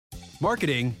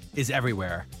Marketing is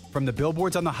everywhere. From the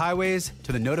billboards on the highways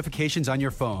to the notifications on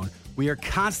your phone, we are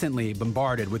constantly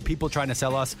bombarded with people trying to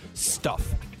sell us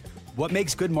stuff. What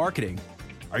makes good marketing?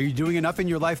 Are you doing enough in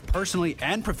your life personally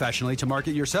and professionally to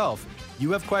market yourself?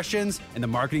 You have questions, and the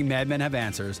Marketing Madmen have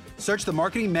answers. Search the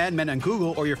Marketing Madmen on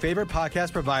Google or your favorite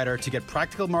podcast provider to get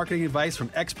practical marketing advice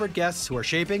from expert guests who are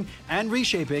shaping and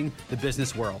reshaping the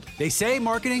business world. They say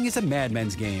marketing is a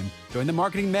madmen's game. Join the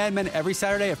Marketing Madmen every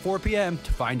Saturday at 4 p.m.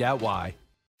 to find out why.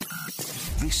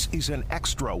 This is an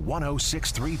Extra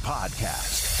 106.3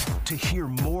 podcast. To hear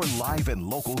more live and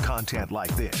local content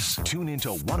like this, tune into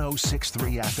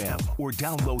 106.3 FM or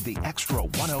download the Extra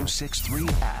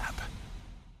 106.3 app.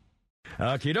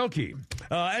 Okie dokie.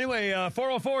 Anyway,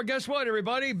 404, guess what,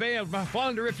 everybody?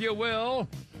 Flounder, if you will.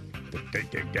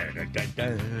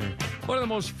 One of the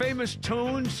most famous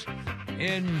tunes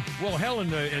in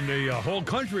the whole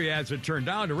country, as it turned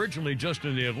out, originally just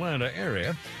in the Atlanta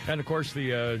area. And, of course,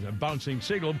 the bouncing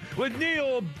signal with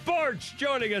Neil Boortz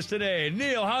joining us today.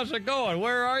 Neil, how's it going?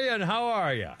 Where are you and how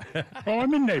are you?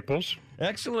 I'm in Naples.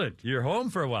 Excellent. You're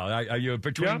home for a while. Are you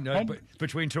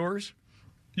between tours?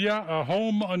 Yeah,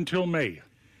 home until May.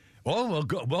 Oh,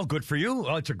 well, good for you.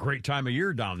 Well, it's a great time of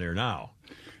year down there now.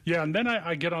 Yeah, and then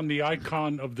I get on the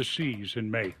Icon of the Seas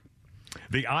in May.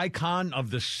 The Icon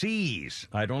of the Seas.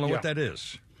 I don't know what that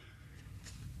is.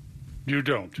 You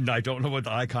don't? I don't know what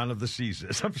the Icon of the Seas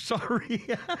is. I'm sorry.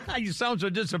 You sound so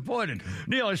disappointed.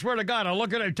 Neil, I swear to God, I'll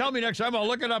look at it. Tell me next time. I'll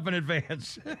look it up in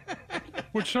advance.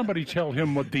 Would somebody tell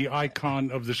him what the Icon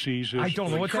of the Seas is? I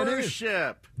don't know what that is. Cruise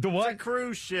ship. The what? It's a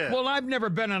cruise ship. Well, I've never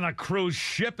been on a cruise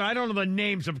ship. I don't know the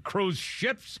names of cruise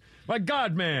ships. My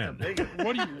God, man.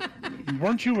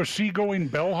 Weren't you a seagoing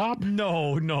bellhop?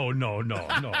 No.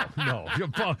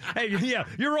 Hey, yeah,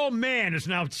 your old man is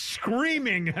now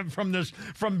screaming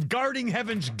from guarding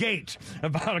heaven's gate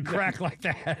about a crack like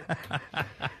that.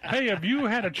 Hey, have you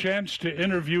had a chance to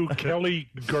interview Kelly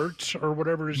Gertz or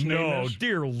whatever his name is? No,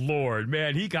 dear Lord,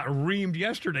 man, he got reamed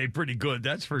yesterday pretty good,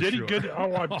 that's for sure. Did he good?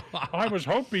 Oh, I was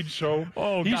hoping so.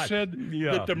 Oh, he God. said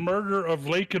that the murder of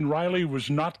Laken Riley was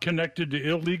not connected to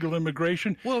illegal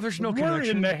immigration. Well, there's no Where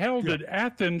connection. in the hell did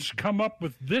Athens come up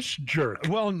with this jerk?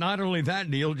 Well, not only that,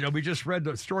 Neil, we just read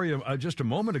the story just a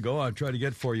moment ago. I'll try to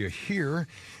get for you here.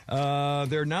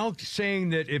 They're now saying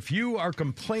that if you are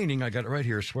complaining, I got it right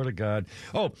here, swear to God.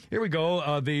 Oh, here we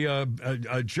go.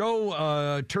 The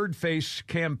Joe Turdface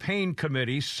Campaign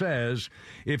Committee says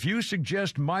if you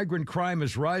suggest migrant crime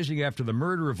is rising after the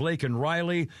murder of Laken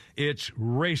Riley, it's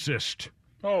racist.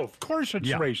 Oh, of course it's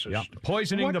racist. Yeah.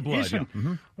 Poisoning the blood.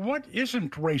 What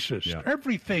isn't racist? Yeah.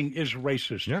 Everything is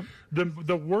racist. Yeah.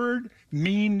 The word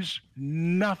means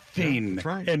nothing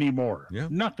anymore. Yeah.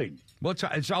 Nothing. Well,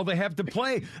 it's all they have to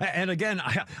play. And again,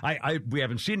 we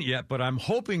haven't seen it yet, but I'm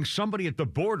hoping somebody at the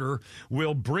border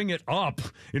will bring it up,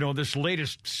 this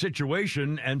latest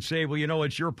situation and say, well,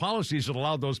 it's your policies that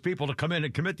allowed those people to come in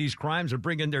and commit these crimes and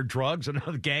bring in their drugs and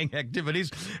other gang activities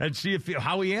and see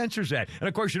how he answers that. And,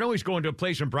 of course, he's going to a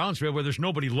place in Brownsville where there's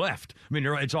nobody left. I mean,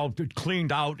 it's all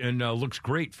cleaned out and looks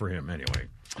great for him anyway.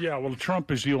 Yeah, well,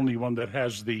 Trump is the only one that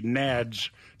has the nads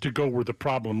to go where the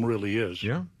problem really is.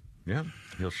 Yeah,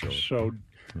 he'll show it. So,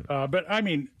 but I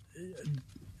mean,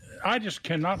 I just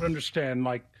cannot understand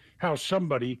how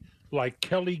somebody like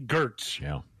Kelly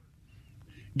Gertz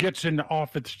gets into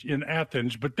office in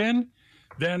Athens, but then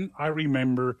I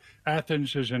remember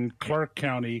Athens is in Clark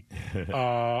County,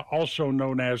 also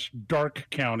known as Dark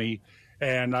County.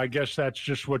 And I guess that's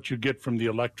just what you get from the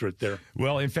electorate there.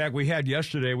 Well, in fact, we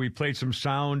played some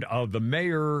sound of the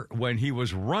mayor when he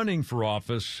was running for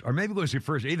office, or maybe it was the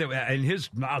first, and his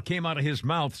came out of his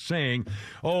mouth saying,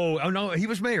 oh, no, he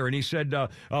was mayor, and he said,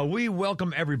 we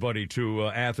welcome everybody to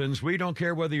Athens. We don't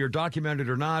care whether you're documented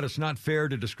or not. It's not fair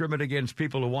to discriminate against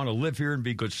people who want to live here and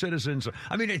be good citizens.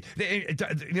 I mean,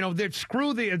 they're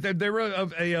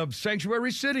a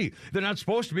sanctuary city. They're not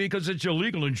supposed to be because it's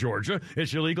illegal in Georgia.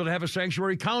 It's illegal to have a sanctuary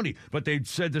county, but they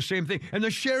said the same thing. And the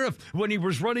sheriff, when he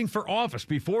was running for office,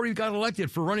 before he got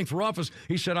elected for running for office,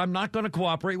 he said, I'm not going to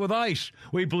cooperate with ICE.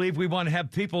 We believe we want to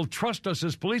have people trust us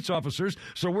as police officers,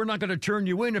 so we're not going to turn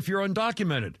you in if you're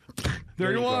undocumented.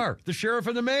 There you are, the sheriff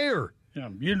and the mayor. Yeah,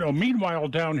 meanwhile,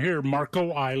 down here,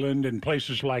 Marco Island and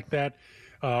places like that,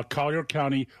 Collier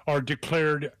County are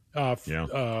declared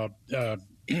Bill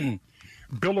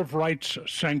of Rights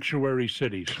sanctuary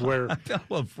cities. Where Bill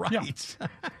of Rights?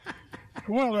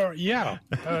 Yeah.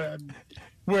 Well,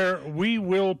 where we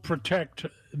will protect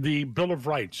the Bill of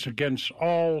Rights against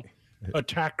all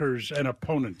attackers and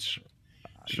opponents.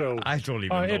 So I don't even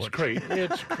know. It's crazy.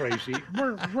 It's crazy.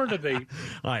 Where do they?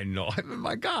 I know.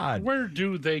 My God. Where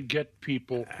do they get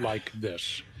people like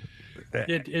this?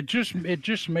 It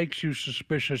just makes you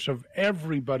suspicious of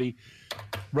everybody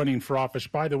running for office.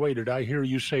 By the way, did I hear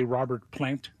you say Robert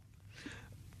Plant?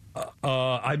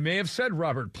 I may have said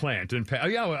Robert Plant.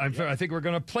 I think we're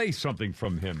going to play something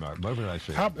from him. What did I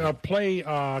say? Play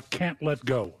Can't Let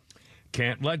Go.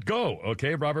 Can't Let Go.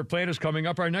 Okay, Robert Plant is coming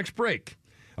up our next break.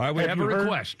 All right, we have a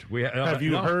request. Have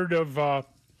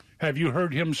you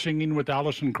heard him singing with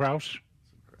Alison Krauss?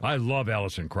 I love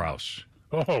Alison Krauss.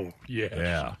 Oh, yes.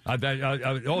 Yeah.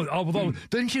 Although,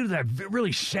 didn't she do that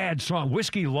really sad song,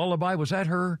 Whiskey Lullaby? Was that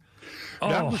her?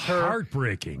 That was her.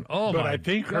 Heartbreaking. Oh, but my I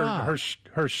think God.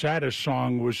 her saddest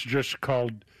song was just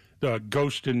called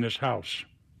Ghost in This House.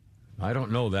 I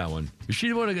don't know that one. Is she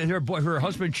the one her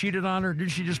husband cheated on her?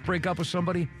 Did she just break up with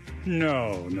somebody?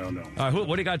 No.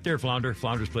 What do you got there, Flounder?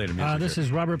 Flounder's playing music. This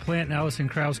is Robert Plant and Alison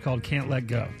Krauss called Can't Let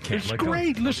Go. It's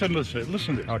great. Listen to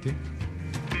it. Okay.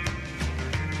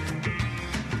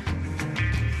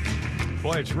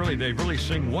 Boy, they really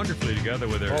sing wonderfully together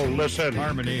with their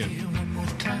harmony.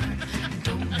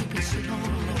 Don't make me sit all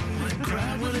alone and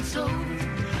cry when it's over.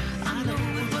 I know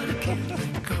it, but I can't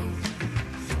let go.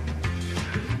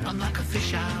 I'm like a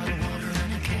fish out of water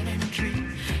and a cat in a tree.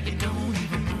 You don't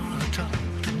even want to talk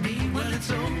to me when it's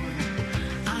over.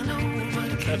 I know it, but I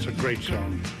can't. That's a great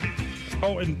song.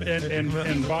 Oh, and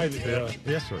by the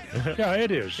yes, sir. Yeah,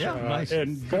 it is. Yeah, nice.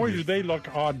 And boy, do they look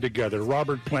odd together.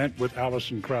 Robert Plant with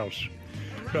Alison Krauss.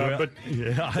 I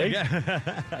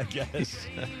guess.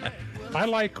 I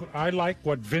like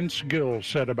what Vince Gill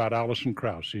said about Alison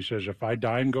Krauss. He says, "If I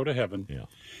die and go to heaven,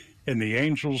 and the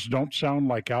angels don't sound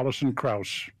like Alison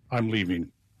Krauss, I'm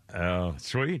leaving." Oh,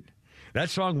 sweet! That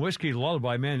song, "Whiskey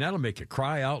Lullaby," man, that'll make you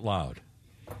cry out loud.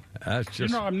 That's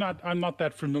just I'm not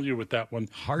that familiar with that one.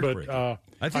 Heartbreak.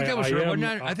 I think that was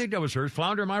her. I think that was her.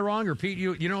 Flounder, am I wrong? Or Pete,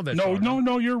 you know that?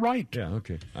 No, you're right. Yeah,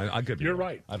 okay. I could be. You're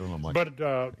right. I don't know much. But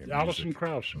Alison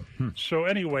Krauss. So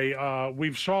anyway,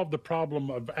 we've solved the problem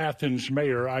of Athens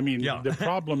mayor. I mean, the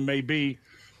problem may be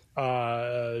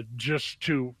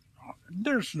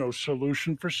there's no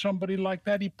solution for somebody like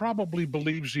that. He probably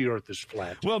believes the earth is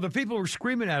flat. Well, the people were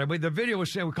screaming at him. The video was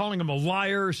saying, we're calling him a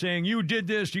liar, saying, you did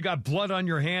this, you got blood on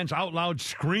your hands, out loud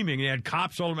screaming. He had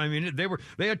cops all over. I mean,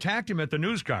 they attacked him at the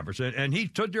news conference, and he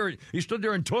stood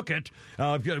there and took it.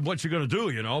 What's he going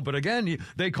to do, But again,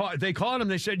 they caught him.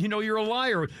 They said, you're a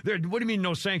liar. What do you mean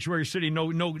no sanctuary city,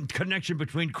 no connection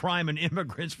between crime and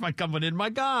immigrants coming in? My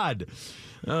God.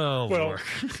 Oh, well, Lord.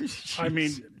 I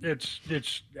mean,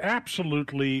 it's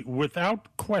absolutely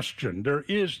without question.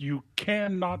 You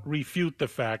cannot refute the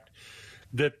fact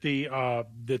that the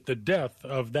death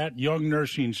of that young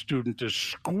nursing student is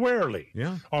squarely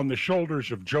on the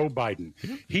shoulders of Joe Biden.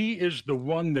 Yeah. He is the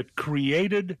one that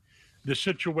created the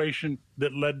situation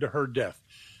that led to her death.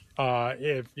 I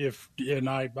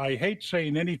hate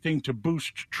saying anything to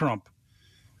boost Trump,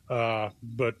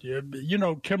 but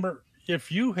Kimmer,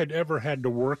 if you had ever had to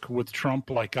work with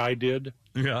Trump like I did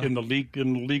in the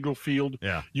legal field,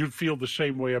 you'd feel the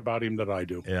same way about him that I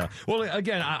do. Yeah. Well,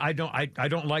 again, I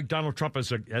don't like Donald Trump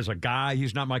as a guy.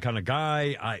 He's not my kind of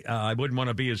guy. I wouldn't want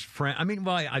to be his friend. I mean,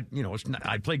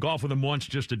 I played golf with him once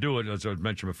just to do it, as I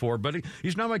mentioned before. But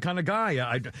he's not my kind of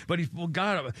guy.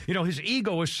 His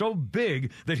ego is so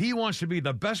big that he wants to be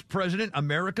the best president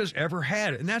America's ever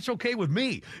had, and that's okay with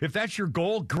me. If that's your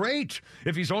goal, great.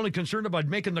 If he's only concerned about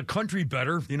making the country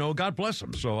better, God bless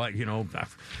him. So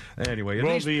anyway.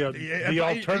 Well, the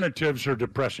alternatives are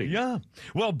depressing. Yeah.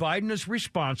 Well, Biden is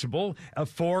responsible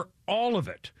for all of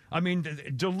it. I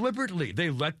mean, deliberately, they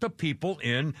let the people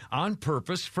in on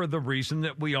purpose for the reason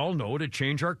that we all know, to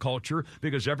change our culture,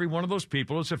 because every one of those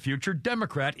people is a future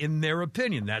Democrat in their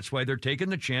opinion. That's why they're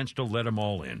taking the chance to let them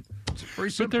all in. It's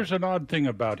very simple. But there's an odd thing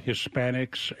about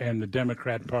Hispanics and the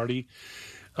Democrat Party.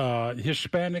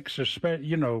 Hispanics,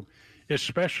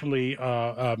 especially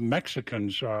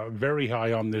Mexicans, very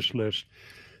high on this list.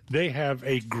 They have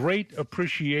a great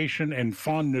appreciation and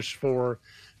fondness for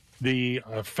the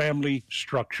family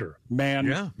structure,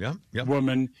 man,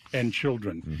 woman, and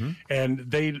children. Mm-hmm. And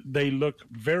they look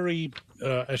very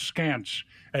askance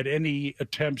at any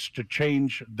attempts to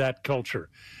change that culture.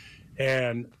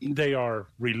 And they are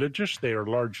religious. They are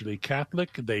largely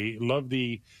Catholic. They love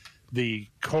the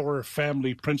core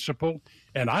family principle.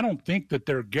 And I don't think that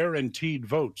they're guaranteed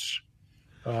votes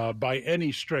by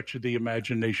any stretch of the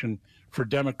imagination for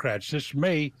Democrats. This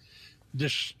may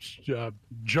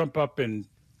jump up and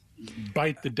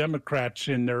bite the Democrats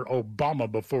in their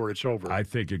Obama before it's over. I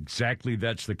think exactly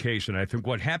that's the case. And I think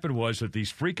what happened was that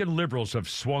these freaking liberals have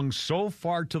swung so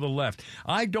far to the left.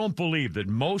 I don't believe that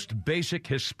most basic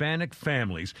Hispanic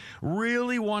families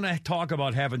really want to talk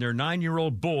about having their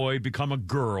 9-year-old boy become a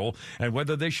girl and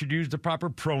whether they should use the proper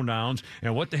pronouns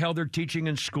and what the hell they're teaching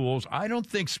in schools. I don't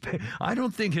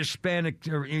think Hispanic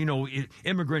or,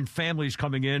 immigrant families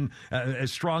coming in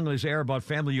as strongly as they are about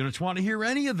family units want to hear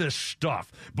any of this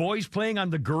stuff. Boys playing on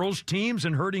the girls' teams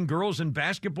and hurting girls in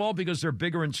basketball because they're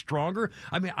bigger and stronger.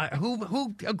 I mean,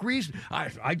 who agrees?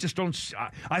 I just don't.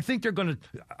 I think they're going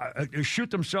to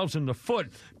shoot themselves in the foot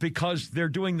because they're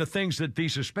doing the things that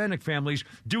these Hispanic families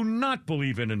do not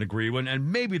believe in and agree with,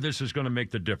 and maybe this is going to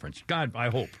make the difference. God, I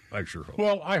hope. I sure hope.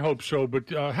 Well, I hope so, but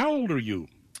how old are you?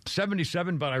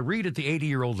 77, but I read at the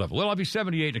 80-year-old level. Well, I'll be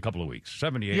 78 in a couple of weeks.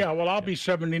 78. Yeah, well, I'll be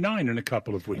 79 in a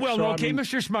couple of weeks. Well, so, okay,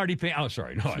 Mr. Smarty Pants. Oh,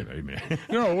 sorry. No, I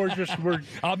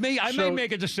may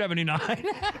make it to 79.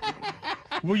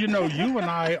 Well, you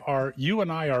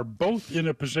and I are both in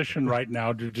a position right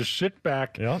now to just sit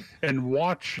back and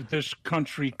watch this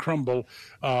country crumble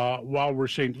while we're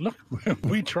saying, "Look,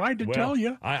 we tried to tell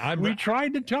you. We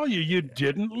tried to tell you. You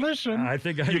didn't listen. I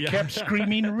think you kept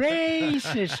screaming,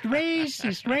 racist,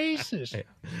 racist, racist."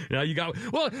 Now you got.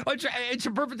 Well, it's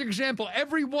a perfect example.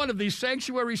 Every one of these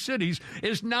sanctuary cities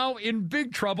is now in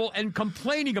big trouble and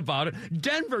complaining about it.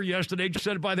 Denver yesterday just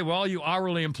said, by the way, all you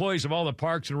hourly employees of all the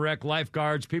parks and rec,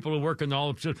 lifeguards, people who work in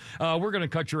all, we're going to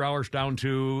cut your hours down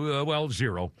to,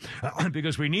 0.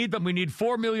 Because we need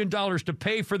 $4 million to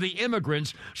pay for the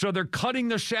immigrants, so they're cutting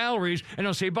the salaries, and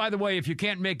they'll say, by the way, if you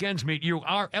can't make ends meet, you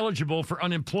are eligible for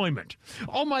unemployment.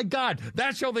 Oh, my God.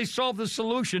 That's how they solve the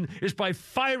solution, is by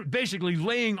basically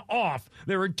laying off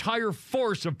their entire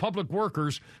force of public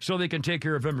workers so they can take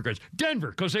care of immigrants.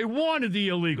 Denver, because they wanted the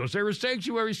illegals. They're a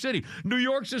sanctuary city. New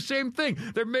York's the same thing.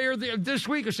 Their mayor this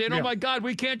week is saying, oh, my God,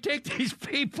 we can't take these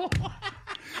people.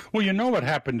 Well, you know what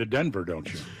happened to Denver,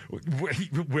 don't you?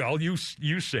 Well, you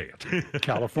say it.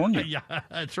 California. Yeah,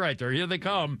 that's right. Here they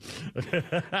come.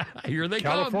 Here they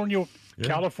come. Yeah.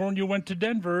 California went to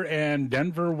Denver, and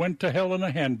Denver went to hell in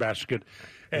a handbasket.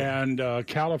 And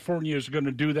California is going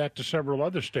to do that to several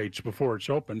other states before it's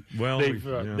open. Well,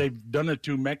 they've done it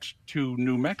to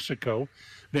New Mexico.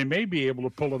 They may be able to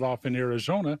pull it off in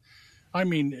Arizona. I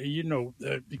mean,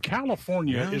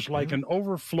 California is like an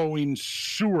overflowing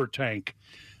sewer tank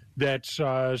that's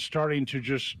starting to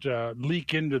just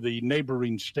leak into the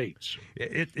neighboring states.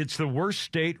 It's the worst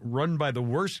state run by the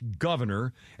worst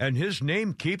governor, and his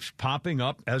name keeps popping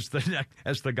up as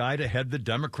the guy to head the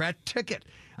Democrat ticket.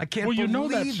 I can't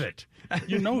believe it.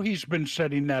 He's been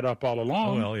setting that up all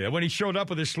along. Well, yeah. When he showed up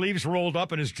with his sleeves rolled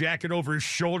up and his jacket over his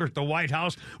shoulder at the White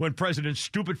House when President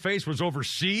Stupid Face was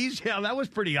overseas, yeah, that was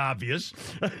pretty obvious.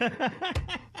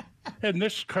 And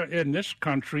this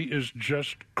country is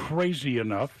just crazy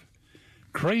enough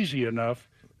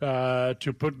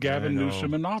to put Gavin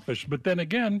Newsom in office. But then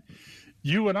again,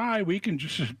 you and I, we can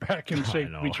just sit back and say,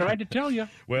 we tried to tell you.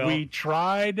 Well, we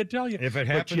tried to tell you. If it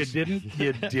happens, but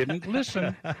you didn't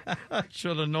listen. I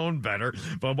should have known better,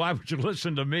 but why would you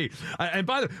listen to me? And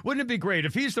by the way, wouldn't it be great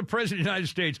if he's the president of the United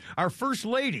States, our first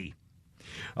lady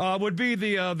would be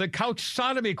the couch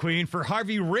sodomy queen for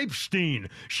Harvey Rapestein.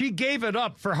 She gave it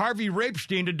up for Harvey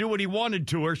Rapestein to do what he wanted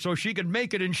to her so she could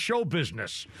make it in show businnher.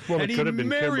 Well, and it could have been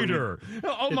married her.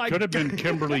 Oh, my God. It could have been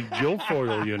Kimberly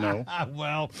Guilfoyle,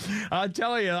 Well, I'll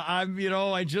tell you,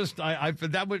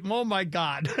 that would, oh, my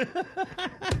God.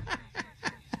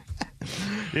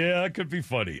 Yeah, it could be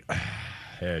funny.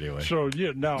 Anyway. So,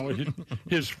 now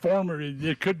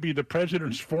it could be the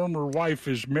president's former wife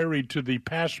is married to the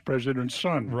past president's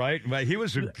son. Right. Well, he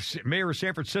was mayor of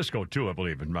San Francisco, too, I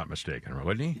believe, if I'm not mistaken,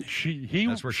 wasn't he? He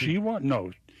was.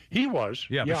 No, he was.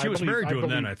 Yeah, but she was married to him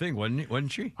then, I think,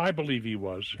 wasn't she? I believe he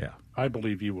was. Yeah. I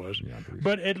believe he was. Yeah,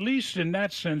 but at least in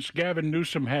that sense, Gavin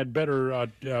Newsom had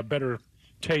better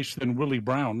taste than Willie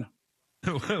Brown.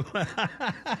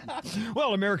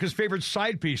 Well, America's favorite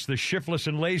side piece, the shiftless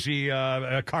and lazy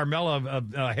Carmela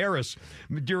Harris.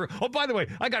 Oh, by the way,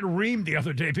 I got reamed the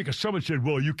other day because someone said,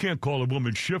 well, you can't call a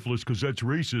woman shiftless because that's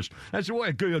racist. That's the way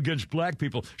I go against black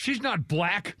people. She's not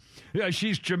black.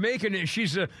 She's Jamaican.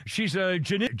 She's a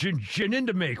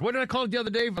Janindamake. What did I call it the other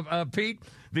day, Pete?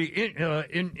 The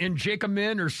in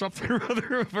Jacomin or something or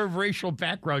other of her racial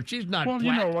background. She's not black.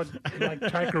 You know what? Like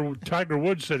Tiger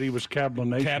Woods said he was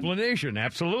Cablination. Cablination,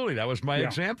 absolutely. That was my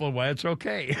example of why it's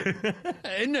okay.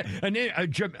 A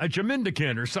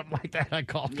Jamindican or something like that, I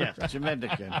called her. Yeah,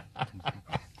 Jamindican.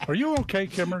 Are you okay,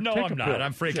 Kimmer? No, Take I'm a not. pill.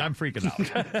 I'm freaking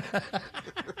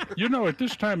out. You know, at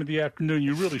this time of the afternoon,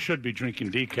 you really should be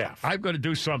drinking decaf. I'm going to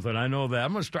do something. I know that.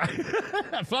 I'm going to try.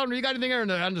 Flounder, you got anything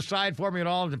there on the side for me at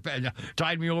all?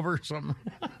 Tied me over or something?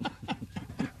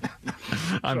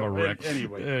 I'm a wreck.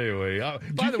 Anyway,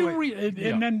 by the way.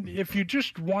 And then if you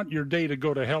just want your day to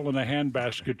go to hell in a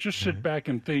handbasket, just sit back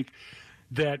and think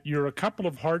that you're a couple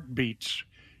of heartbeats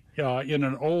in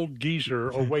an old geezer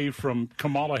away from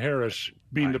Kamala Harris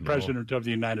being the president of the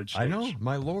United States. I know,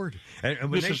 my Lord.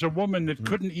 And this is a woman that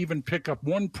couldn't even pick up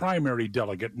one primary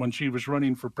delegate when she was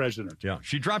running for president. Yeah,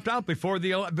 she dropped out before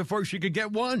she could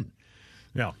get one.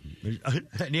 Yeah,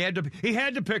 and he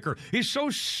had to pick her. He's so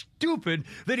stupid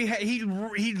that he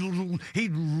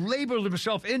labeled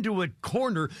himself into a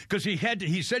corner because he said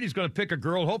he's going to pick a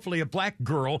girl, hopefully a black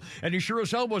girl, and he sure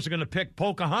as hell wasn't going to pick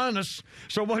Pocahontas.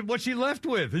 So what's he left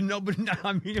with? No, but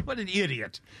I mean, what an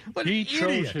idiot! He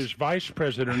chose his vice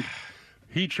president.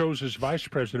 He chose his vice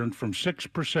president from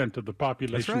 6% of the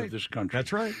population of this country.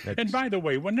 That's right. And by the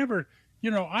way, whenever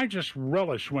I just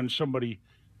relish when somebody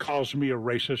calls me a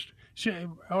racist. See,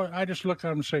 I just look at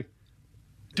them and say,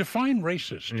 define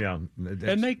racist. Yeah.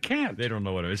 And they can't. They don't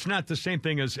know what it is. It's not the same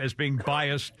thing as being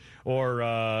biased or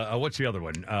what's the other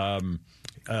one?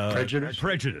 Prejudice?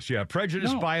 Prejudice, yeah.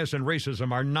 Prejudice, bias, and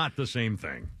racism are not the same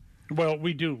thing. Well,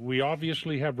 we do. We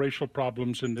obviously have racial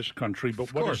problems in this country,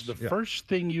 but what is the first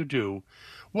thing you do?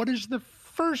 What is the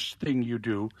first thing you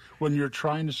do when you're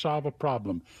trying to solve a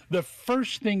problem? The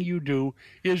first thing you do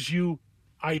is you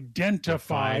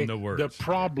identify the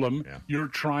problem you're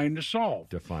trying to solve.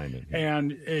 Define it. Yeah.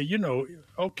 And,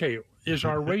 is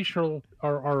our racial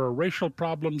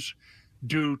problems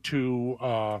due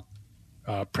to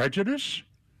prejudice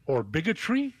or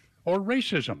bigotry or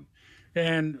racism?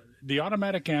 And the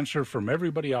automatic answer from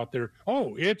everybody out there,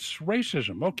 it's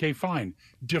racism. Okay, fine.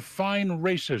 Define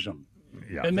racism.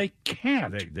 Yeah, and they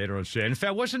can't. They don't say. In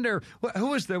fact, wasn't there?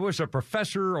 There was a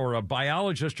professor or a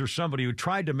biologist or somebody who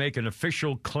tried to make an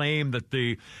official claim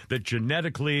that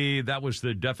genetically that was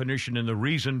the definition and the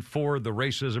reason for the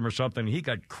racism or something. He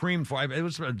got creamed for it. It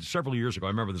was several years ago. I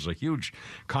remember there's a huge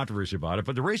controversy about it.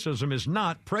 But the racism is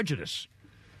not prejudice.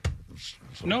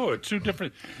 No, it's two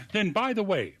different. Then, by the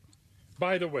way,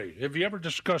 have you ever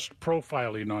discussed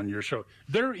profiling on your show?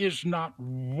 There is not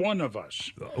one of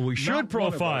us. We should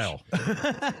profile.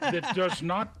 that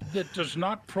does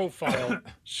not profile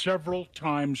several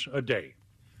times a day.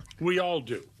 We all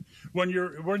do. When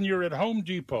you're at Home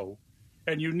Depot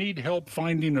and you need help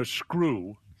finding a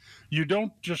screw, you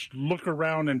don't just look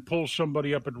around and pull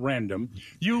somebody up at random.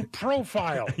 You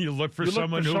profile. You look for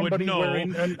someone who would know.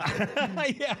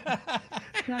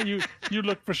 You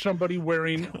look for somebody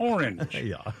wearing orange.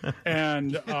 Yeah.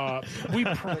 And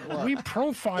we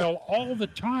profile all the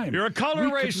time. You're a color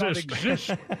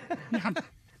racist.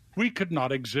 We could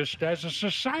not exist as a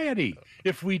society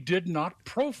if we did not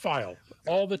profile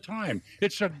all the time.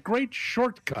 It's a great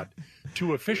shortcut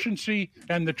to efficiency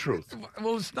and the truth.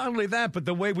 Well, it's not only that, but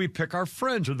the way we pick our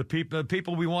friends or the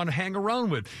people we want to hang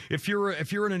around with. If you're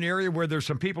in an area where there's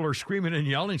some people who are screaming and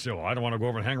yelling, say, "Well, I don't want to go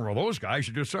over and hang around with those guys,"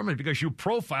 you do something because you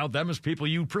profiled them as people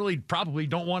you probably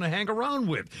don't want to hang around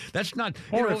with. That's not.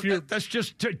 That's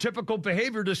just typical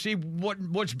behavior to see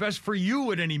what's best for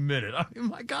you at any minute. I mean,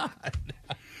 my God.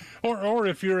 Or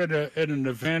if you're at an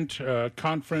event, a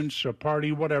conference, a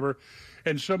party, whatever,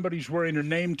 and somebody's wearing a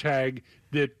name tag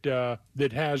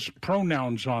that has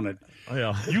pronouns on it,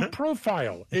 you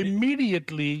profile.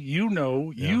 Immediately you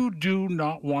know you do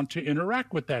not want to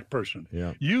interact with that person.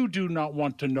 Yeah. You do not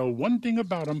want to know one thing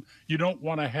about them. You don't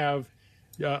want to have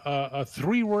a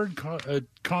three-word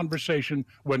conversation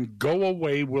when go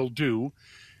away will do,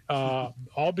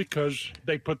 all because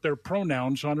they put their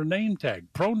pronouns on a name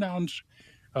tag. Pronouns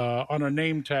on a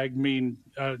name tag mean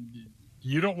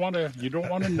you don't want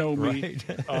to know me. Right.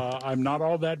 I'm not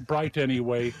all that bright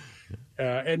anyway.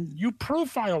 And you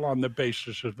profile on the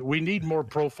basis of we need more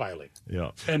profiling.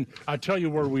 Yeah. And I tell you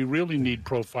where we really need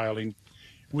profiling.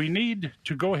 We need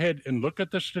to go ahead and look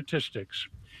at the statistics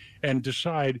and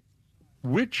decide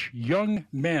which young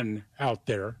men out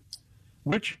there,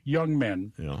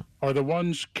 are the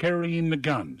ones carrying the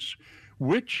guns.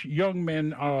 Which young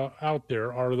men out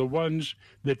there are the ones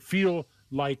that feel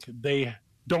like they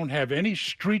don't have any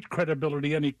street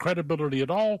credibility, any credibility at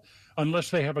all,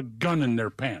 unless they have a gun in their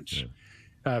pants?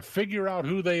 Yeah. Figure out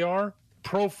who they are,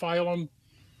 profile them,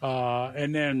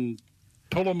 and then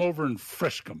pull them over and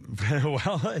frisk them.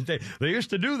 Well, they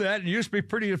used to do that, and it used to be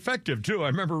pretty effective, too. I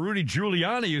remember Rudy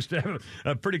Giuliani used to have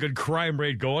a pretty good crime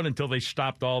rate going until they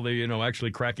stopped all the, actually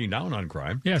cracking down on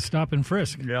crime. Yeah, stop and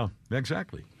frisk. Yeah,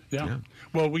 exactly. Yeah.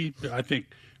 Well, I think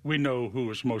we know who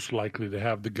is most likely to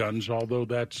have the guns, although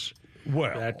that's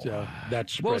Well,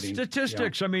 that's spreading. Well,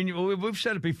 statistics. Yeah. I mean, we've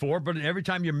said it before, but every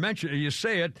time you mention it, you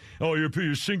say it. Oh,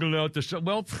 you're singling out this.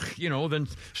 Well, then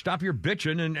stop your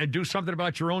bitching and do something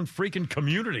about your own freaking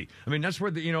community. I mean, that's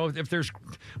where if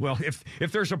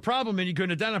there's a problem and you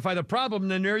can identify the problem,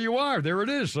 then there you are. There it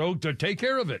is. So to take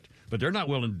care of it. But they're not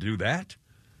willing to do that.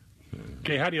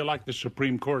 Okay, how do you like the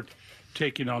Supreme Court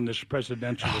taking on this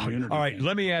presidential immunity? All right,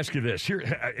 let me ask you this. Here,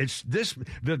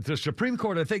 the Supreme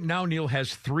Court, I think now, Neil,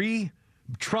 has 3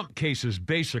 Trump cases,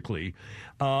 basically.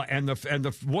 And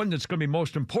the one that's going to be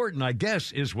most important, I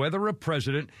guess, is whether a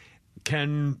president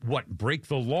can, break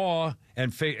the law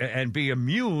and be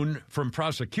immune from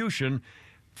prosecution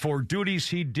for duties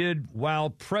he did while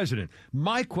president.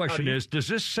 My question is, does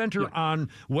this center on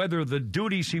whether the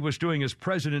duties he was doing as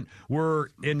president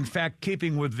were, in fact,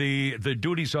 keeping with the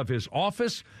duties of his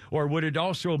office? Or would it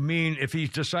also mean if he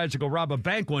decides to go rob a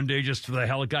bank one day just for the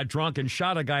hell, got drunk and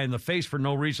shot a guy in the face for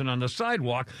no reason on the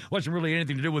sidewalk, wasn't really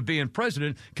anything to do with being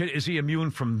president, is he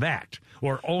immune from that?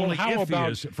 Or only if he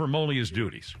is from only his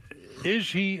duties?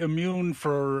 Is he immune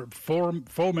for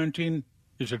fomenting...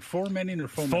 Is it fomenting or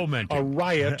fomenting? A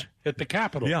riot at the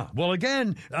Capitol. Yeah. Well,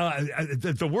 again,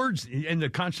 the words in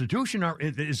the Constitution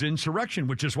is insurrection,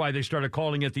 which is why they started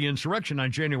calling it the insurrection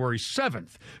on January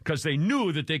 7th, because they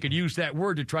knew that they could use that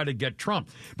word to try to get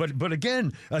Trump. But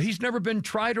again, he's never been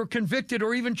tried or convicted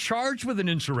or even charged with an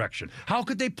insurrection. How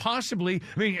could they possibly?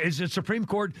 I mean, is the Supreme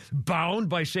Court bound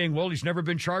by saying, well, he's never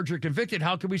been charged or convicted?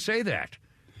 How can we say that?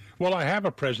 Well, I have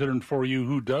a president for you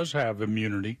who does have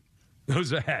immunity.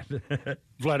 Who's that?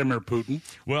 Vladimir Putin.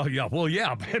 Well,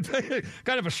 yeah.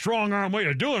 Kind of a strong arm way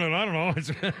of doing it. I don't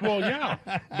know. Well, yeah.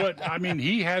 But, I mean,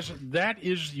 that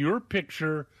is your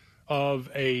picture of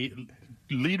a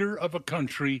leader of a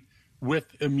country with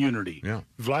immunity. Yeah.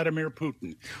 Vladimir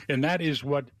Putin. And that is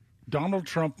what Donald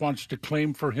Trump wants to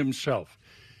claim for himself.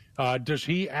 Does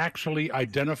he actually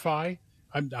identify?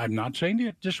 I'm not saying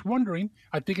it, just wondering.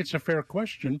 I think it's a fair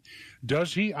question.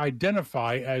 Does he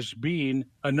identify as being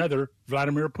another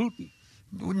Vladimir Putin?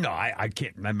 No, I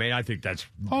can't. I mean, I think that's.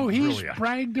 Oh, he's really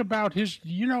bragged about his.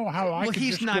 You know how I could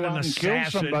just go out and kill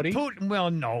somebody. Putin, well,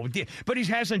 no, but he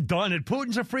hasn't done it.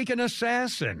 Putin's a freaking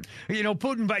assassin.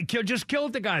 Putin just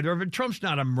killed the guy. Trump's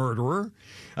not a murderer.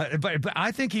 But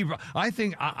I think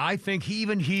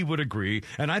even he would agree,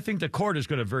 and I think the court is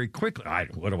going to very quickly.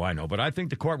 What do I know? But I think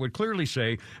the court would clearly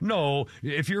say, no,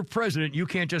 if you're president, you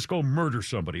can't just go murder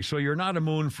somebody. So you're not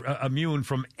immune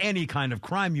from any kind of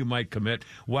crime you might commit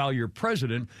while you're president.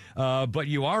 But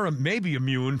you are maybe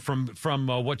immune from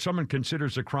what someone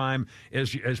considers a crime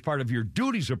as part of your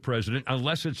duties of president,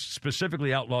 unless it's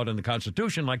specifically outlawed in the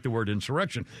Constitution, like the word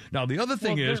insurrection. Now, the other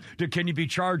thing is, can you be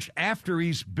charged after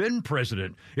he's been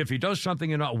president? If he does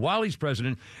something while he's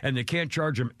president and they can't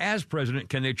charge him as president,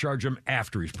 can they charge him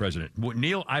after he's president?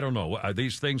 Neil, I don't know. Are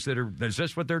these things is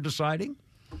this what they're deciding?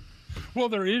 Well,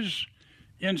 there is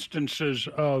instances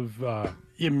of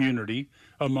immunity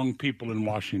among people in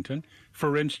Washington.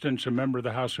 For instance, a member of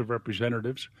the House of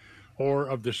Representatives or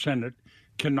of the Senate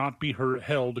cannot be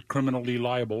held criminally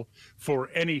liable for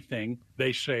anything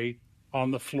they say on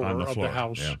the floor of the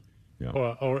House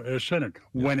or Senate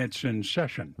when it's in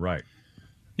session. Right.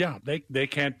 Yeah, they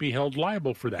can't be held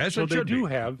liable for that. As so it they should do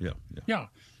be. have,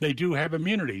 they do have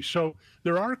immunity. So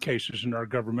there are cases in our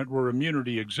government where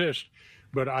immunity exists,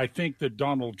 but I think that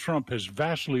Donald Trump has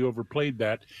vastly overplayed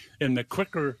that. And the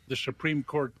quicker the Supreme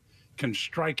Court can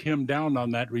strike him down on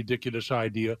that ridiculous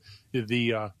idea,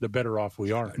 the better off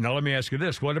we are. Now, let me ask you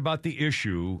this. What about the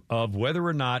issue of whether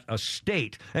or not a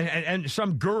state, and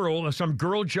some girl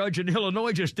judge in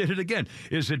Illinois just did it again.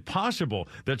 Is it possible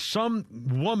that some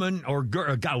woman or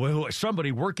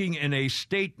somebody working in a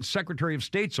state Secretary of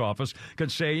State's office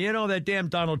could say, that damn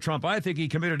Donald Trump, I think he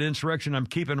committed insurrection, I'm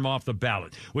keeping him off the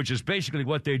ballot, which is basically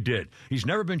what they did. He's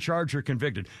never been charged or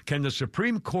convicted. Will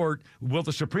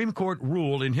the Supreme Court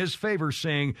rule in his favor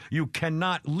saying you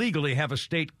cannot legally have a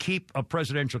state keep a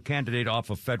presidential candidate off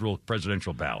a federal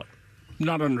presidential ballot?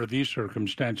 Not under these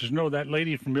circumstances. No, that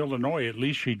lady from Illinois, at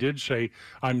least she did say,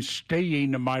 I'm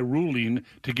staying my ruling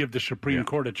to give the Supreme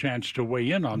Court a chance to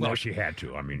weigh in on that. Well, she had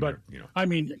to. I mean, but,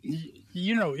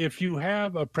 if you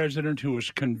have a president who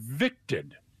is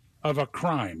convicted of a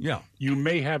crime, you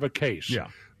may have a case. Yeah.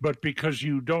 But because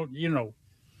you don't,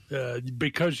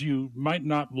 because you might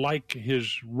not like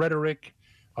his rhetoric,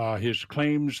 his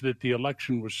claims that the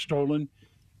election was stolen,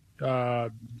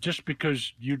 just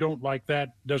because you don't like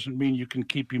that doesn't mean you can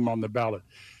keep him on the ballot.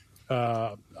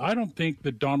 I don't think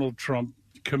that Donald Trump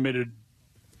committed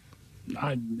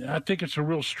I think it's a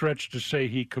real stretch to say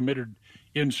he committed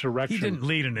insurrection. He didn't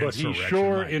lead an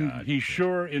insurrection. But he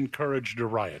sure encouraged a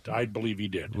riot. I believe he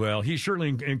did. Well, he certainly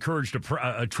encouraged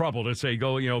a trouble to say,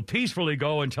 go, peacefully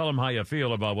go and tell them how you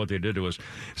feel about what they did to us.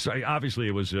 So obviously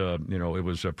it was, it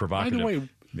was provocative. By the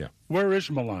way, where is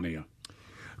Melania?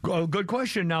 Good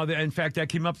question. Now, in fact, that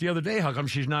came up the other day. How come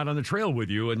she's not on the trail with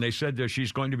you? And they said that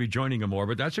she's going to be joining them more.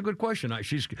 But that's a good question. I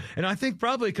think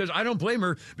probably because I don't blame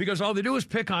her, because all they do is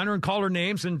pick on her and call her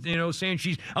names and saying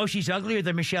she's uglier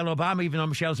than Michelle Obama, even though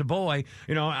Michelle's a boy.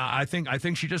 I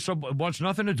think she just wants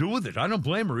nothing to do with it. I don't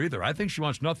blame her either. I think she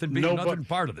wants nothing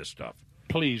part of this stuff.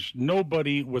 Please,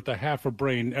 nobody with a half a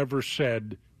brain ever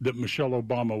said that Michelle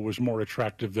Obama was more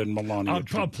attractive than Melania.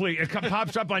 Please, it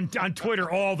pops up on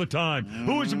Twitter all the time.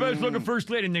 Who is the best looking first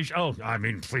lady? And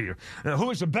please,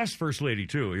 who is the best first lady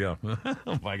too? Yeah,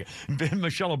 oh my God,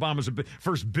 Michelle Obama's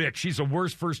first bitch. She's the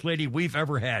worst first lady we've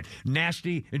ever had.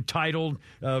 Nasty, entitled,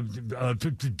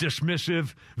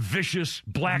 dismissive, vicious,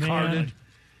 black-hearted. Man.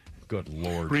 Good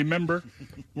Lord. Remember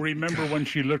when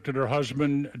she looked at her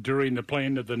husband during the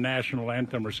playing of the national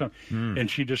anthem or something,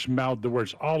 and she just mouthed the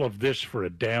words, all of this for a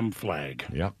damn flag.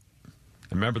 Yep.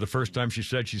 Remember the first time she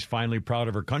said she's finally proud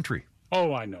of her country.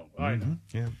 Oh, I know.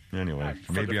 Yeah. Anyway,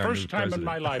 for the first time in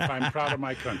my life, I'm proud of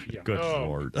my country. Yeah. Good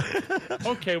Lord.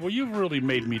 Okay, well, you've really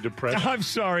made me depressed. I'm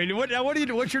sorry. What do you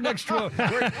do? What's your next trip?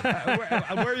 Where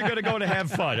are you going to go to have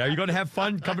fun? Are you going to have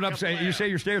fun coming up? You say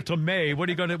you're staying till May. What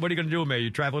are you going to do in May? You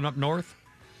traveling up north?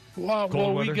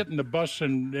 Well, we get in the bus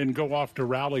and go off to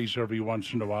rallies every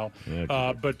once in a while.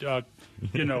 But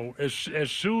as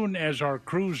soon as our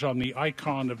cruise on the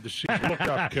Icon of the Seas, look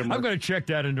up, Kimmer. I'm going to check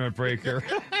that into a break here.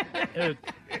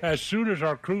 As soon as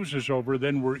our cruise is over,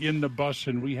 then we're in the bus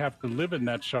and we have to live in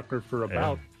that sucker for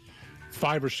about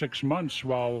 5 or 6 months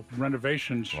while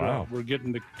renovations. We're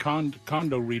getting the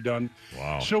condo redone.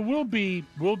 Wow! So we'll be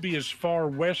as far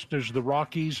west as the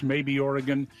Rockies, maybe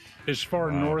Oregon, as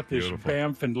far north as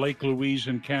Banff and Lake Louise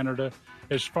in Canada,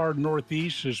 as far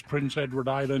northeast as Prince Edward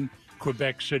Island,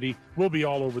 Quebec City. We'll be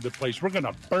all over the place. We're going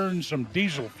to burn some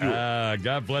diesel fuel.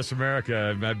 God bless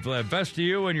America. Best to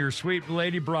you and your sweet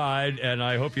lady bride, and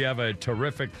I hope you have a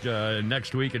terrific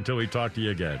next week until we talk to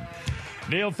you again.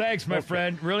 Neil, thanks, my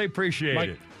friend. Really appreciate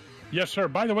it. Yes, sir.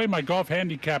 By the way, my golf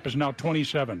handicap is now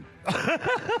 27.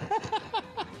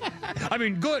 I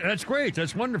mean, good. That's great.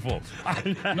 That's wonderful.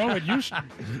 No,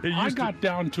 I got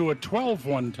down to a 12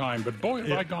 one time, but boy,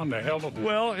 have I gone to hell of a...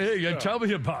 Well, tell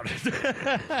me about it.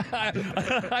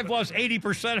 I've lost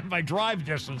 80% of my drive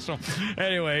distance. So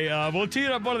anyway, we'll tee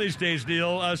it up one of these days,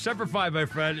 Neil. Semper Fi, my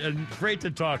friend, and great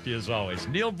to talk to you as always.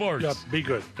 Neil Boortz. Yep, be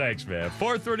good. Thanks, man.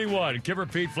 431, Kimmer,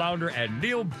 Pete Flounder, and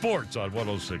Neil Boortz on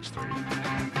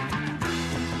 106.3.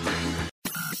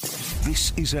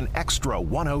 This is an extra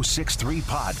 106.3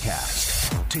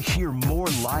 podcast. To hear more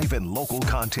live and local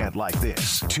content like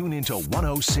this, tune into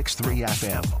 106.3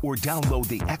 FM or download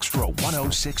the Extra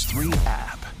 106.3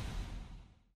 app.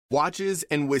 Watches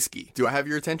and whiskey. Do I have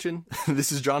your attention?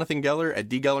 This is Jonathan Geller at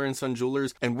D. Geller & Son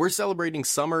Jewelers, and we're celebrating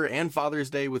summer and Father's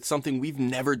Day with something we've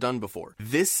never done before.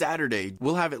 This Saturday,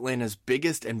 we'll have Atlanta's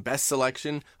biggest and best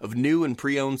selection of new and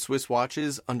pre-owned Swiss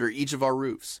watches under each of our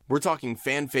roofs. We're talking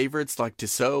fan favorites like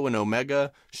Tissot and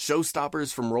Omega,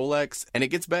 showstoppers from Rolex, and it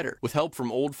gets better. With help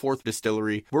from Old Fourth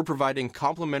Distillery, we're providing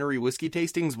complimentary whiskey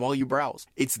tastings while you browse.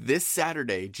 It's this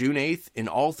Saturday, June 8th, in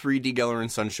all 3 D.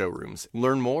 Geller & Son showrooms.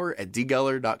 Learn more at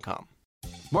dgeller.com.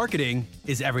 Marketing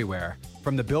is everywhere.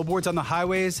 From the billboards on the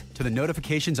highways to the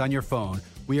notifications on your phone,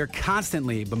 we are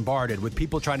constantly bombarded with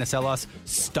people trying to sell us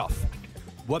stuff.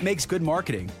 What makes good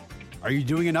marketing? Are you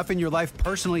doing enough in your life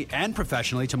personally and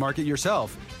professionally to market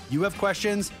yourself? You have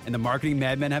questions, and the Marketing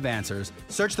Madmen have answers.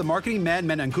 Search the Marketing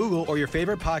Madmen on Google or your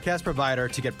favorite podcast provider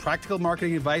to get practical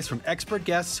marketing advice from expert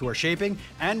guests who are shaping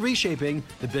and reshaping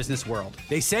the business world.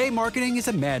 They say marketing is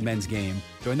a madman's game.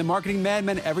 Join the Marketing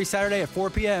Madmen every Saturday at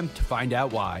 4 p.m. to find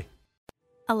out why.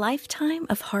 A lifetime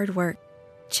of hard work,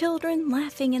 children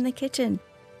laughing in the kitchen,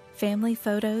 family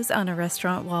photos on a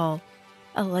restaurant wall,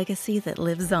 a legacy that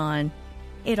lives on.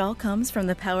 It all comes from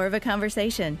the power of a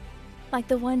conversation, like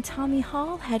the one Tommy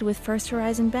Hall had with First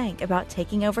Horizon Bank about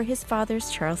taking over his father's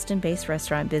Charleston-based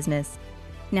restaurant business.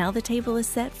 Now the table is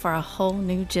set for a whole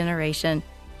new generation.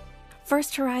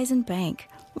 First Horizon Bank.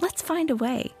 Let's find a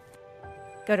way.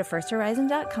 Go to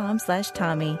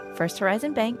firsthorizon.com/Tommy. First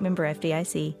Horizon Bank, member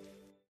FDIC.